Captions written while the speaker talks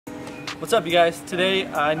What's up, you guys? Today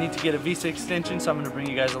I need to get a visa extension, so I'm going to bring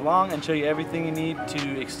you guys along and show you everything you need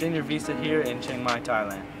to extend your visa here in Chiang Mai,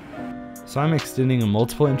 Thailand. So I'm extending a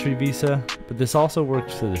multiple entry visa, but this also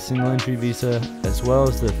works for the single entry visa as well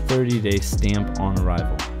as the 30-day stamp on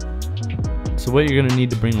arrival. So what you're going to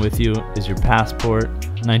need to bring with you is your passport,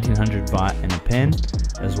 1900 baht and a pen,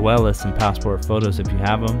 as well as some passport photos if you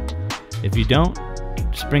have them. If you don't,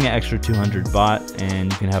 just bring an extra 200 baht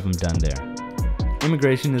and you can have them done there.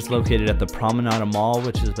 Immigration is located at the Promenade Mall,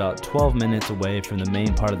 which is about 12 minutes away from the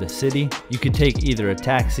main part of the city. You could take either a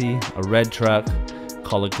taxi, a red truck,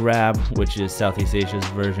 call a Grab, which is Southeast Asia's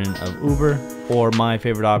version of Uber, or my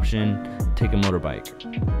favorite option, take a motorbike.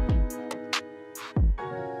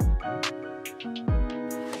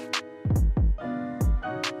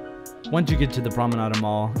 Once you get to the Promenade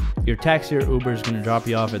Mall, your taxi or Uber is going to drop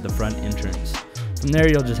you off at the front entrance. From there,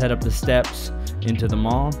 you'll just head up the steps into the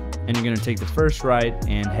mall, and you're going to take the first right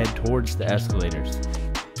and head towards the escalators.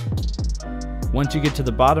 Once you get to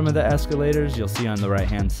the bottom of the escalators, you'll see on the right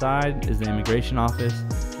hand side is the immigration office,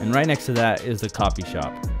 and right next to that is the coffee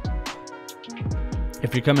shop.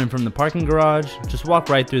 If you're coming from the parking garage, just walk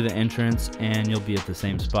right through the entrance and you'll be at the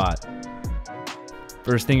same spot.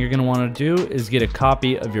 First thing you're going to want to do is get a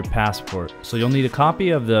copy of your passport. So you'll need a copy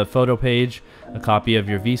of the photo page, a copy of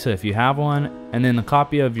your visa if you have one, and then a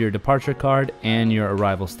copy of your departure card and your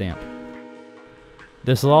arrival stamp.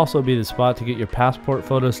 This will also be the spot to get your passport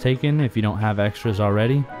photos taken if you don't have extras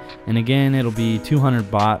already. And again, it'll be 200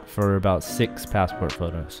 baht for about 6 passport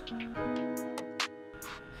photos.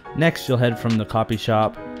 Next, you'll head from the copy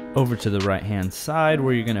shop over to the right hand side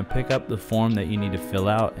where you're going to pick up the form that you need to fill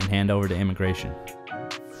out and hand over to immigration.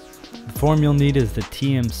 The form you'll need is the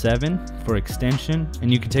TM7 for extension,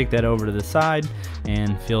 and you can take that over to the side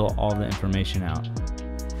and fill all the information out.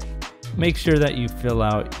 Make sure that you fill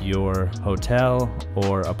out your hotel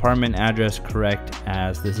or apartment address correct,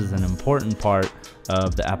 as this is an important part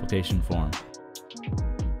of the application form.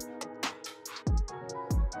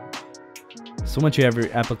 So once you have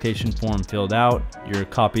your application form filled out, your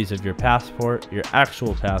copies of your passport, your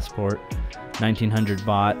actual passport, 1900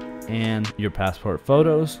 baht, and your passport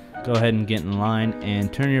photos, go ahead and get in line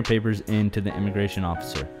and turn your papers in to the immigration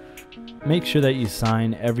officer. Make sure that you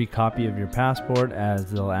sign every copy of your passport,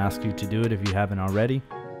 as they'll ask you to do it if you haven't already.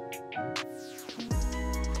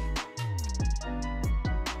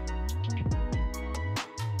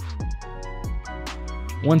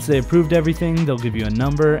 Once they approved everything, they'll give you a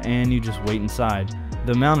number and you just wait inside.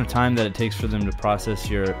 The amount of time that it takes for them to process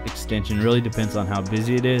your extension really depends on how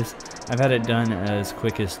busy it is. I've had it done as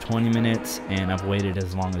quick as 20 minutes and I've waited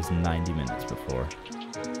as long as 90 minutes before.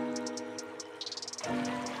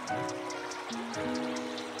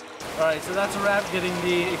 Alright, so that's a wrap getting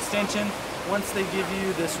the extension. Once they give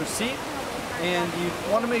you this receipt, and you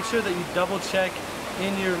want to make sure that you double check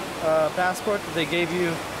in your passport that they gave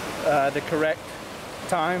you the correct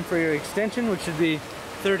time for your extension, which should be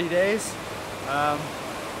 30 days.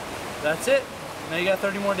 That's it. Now you got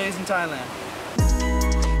 30 more days in Thailand.